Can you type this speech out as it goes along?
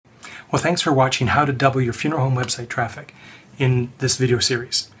Well, thanks for watching how to double your funeral home website traffic in this video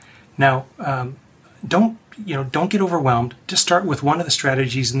series. Now, don't get overwhelmed. Just start with one of the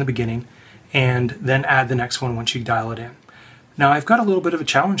strategies in the beginning and then add the next one once you dial it in. Now, I've got a little bit of a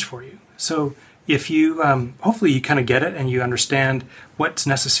challenge for you. So if you, hopefully you kind of get it and you understand what's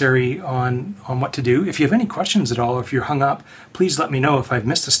necessary on what to do. If you have any questions at all, or if you're hung up, please let me know. If I've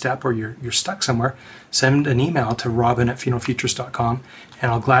missed a step or you're stuck somewhere, send an email to robin@funeralfutures.com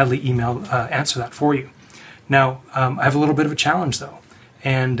and I'll gladly answer that for you. Now, I have a little bit of a challenge though.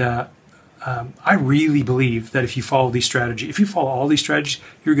 And I really believe that if you follow these strategies, if you follow all these strategies,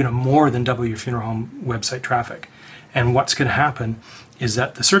 you're going to more than double your funeral home website traffic. And what's going to happen is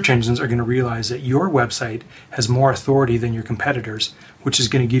that the search engines are going to realize that your website has more authority than your competitors, which is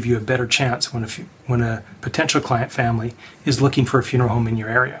going to give you a better chance when a potential client family is looking for a funeral home in your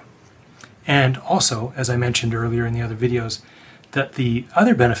area. And also, as I mentioned earlier in the other videos, that the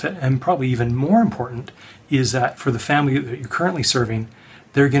other benefit, and probably even more important, is that for the family that you're currently serving,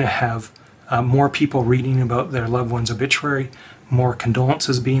 they're going to have more people reading about their loved one's obituary, more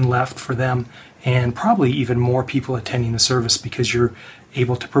condolences being left for them, and probably even more people attending the service because you're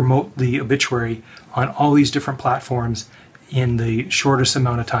able to promote the obituary on all these different platforms in the shortest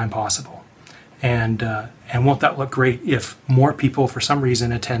amount of time possible. And won't that look great if more people for some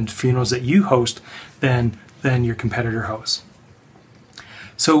reason attend funerals that you host than your competitor hosts?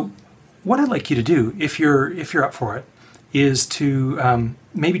 So what I'd like you to do, if you're up for it, is to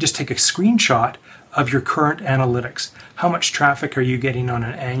maybe just take a screenshot of your current analytics. How much traffic are you getting on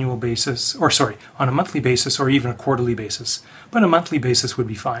an annual basis, or sorry, on a monthly basis or even a quarterly basis? But a monthly basis would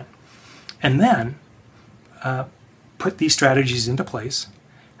be fine. And then put these strategies into place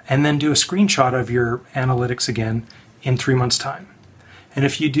and then do a screenshot of your analytics again in 3 months' time. And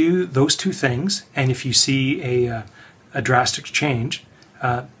if you do those two things and if you see a drastic change,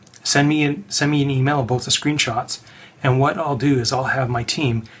 send me an email of both the screenshots. And what I'll do is I'll have my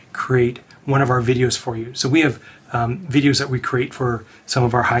team create one of our videos for you. So we have videos that we create for some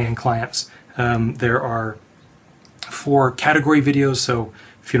of our high-end clients. There are 4 category videos, so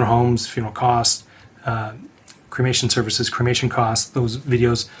funeral homes, funeral costs, cremation services, cremation costs, those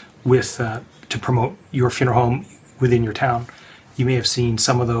videos with to promote your funeral home within your town. You may have seen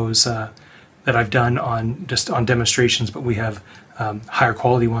some of those that I've done on demonstrations, but we have higher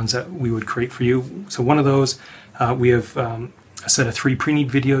quality ones that we would create for you. So one of those, we have a set of 3 pre-need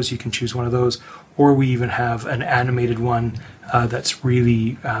videos. You can choose one of those, or we even have an animated one that's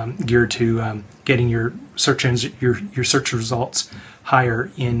really geared to getting your search results higher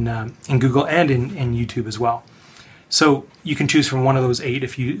in Google and in YouTube as well. So you can choose from one of those 8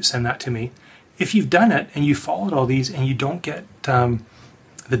 if you send that to me. If you've done it and you followed all these and you don't get the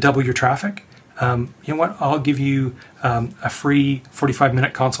double your traffic, you know what? I'll give you a free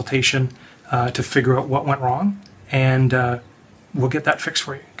 45-minute consultation to figure out what went wrong, and we'll get that fixed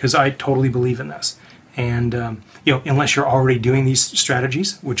for you, because I totally believe in this. And unless you're already doing these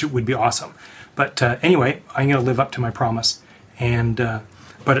strategies, which would be awesome. But anyway, I'm going to live up to my promise. And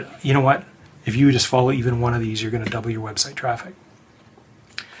but you know what? If you just follow even one of these, you're going to double your website traffic.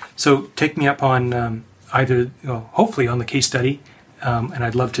 So take me up on hopefully on the case study, and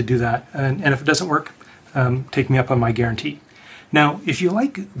I'd love to do that. And if it doesn't work, take me up on my guarantee. Now, if you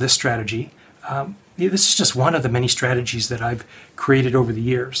like this strategy, this is just one of the many strategies that I've created over the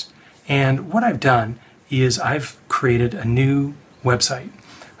years. And what I've done is I've created a new website.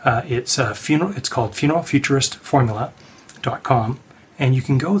 It's called funeralfuturistformula.com, and you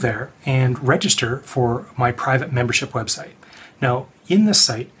can go there and register for my private membership website. Now, in this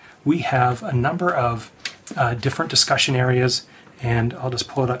site, we have a number of different discussion areas, and I'll just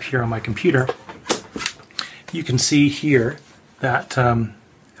pull it up here on my computer. You can see here that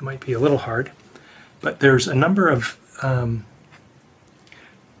it might be a little hard, but there's a number of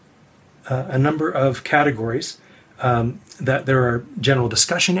categories that there are general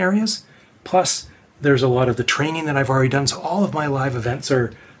discussion areas, plus there's a lot of the training that I've already done. So all of my live events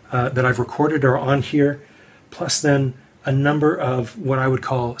are that I've recorded are on here, plus then a number of what I would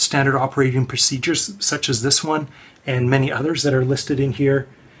call standard operating procedures, such as this one and many others that are listed in here.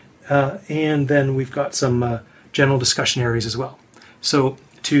 And then we've got some general discussion areas as well. So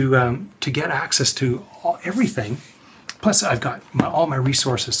to get access to everything, plus I've got all my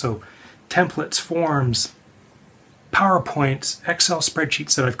resources, so templates, forms, PowerPoints, Excel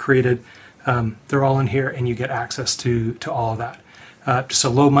spreadsheets that I've created, they're all in here, and you get access to all of that. Just a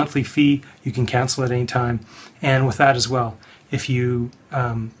low monthly fee. You can cancel at any time. And with that as well, if you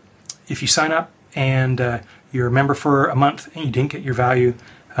sign up and you're a member for a month and you didn't get your value,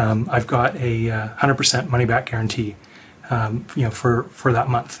 I've got a 100% money back guarantee, for that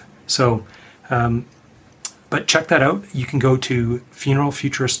month. So, but check that out. You can go to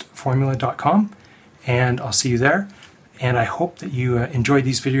funeralfuturistformula.com, and I'll see you there. And I hope that you enjoyed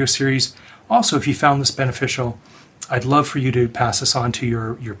these video series. Also, if you found this beneficial, I'd love for you to pass this on to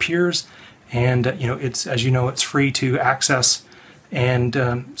your peers. And it's, as you know, it's free to access, and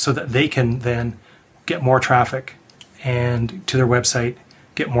so that they can then get more traffic and to their website,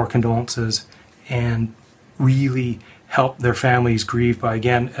 get more condolences, and really help their families grieve by,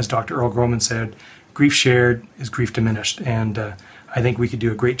 again, as Dr. Earl Groman said, grief shared is grief diminished. And I think we could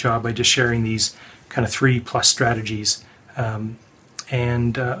do a great job by just sharing these kind of 3+ strategies.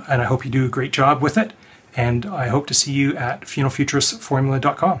 And I hope you do a great job with it. And I hope to see you at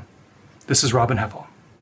funeralfuturistformula.com. This is Robin Heppel.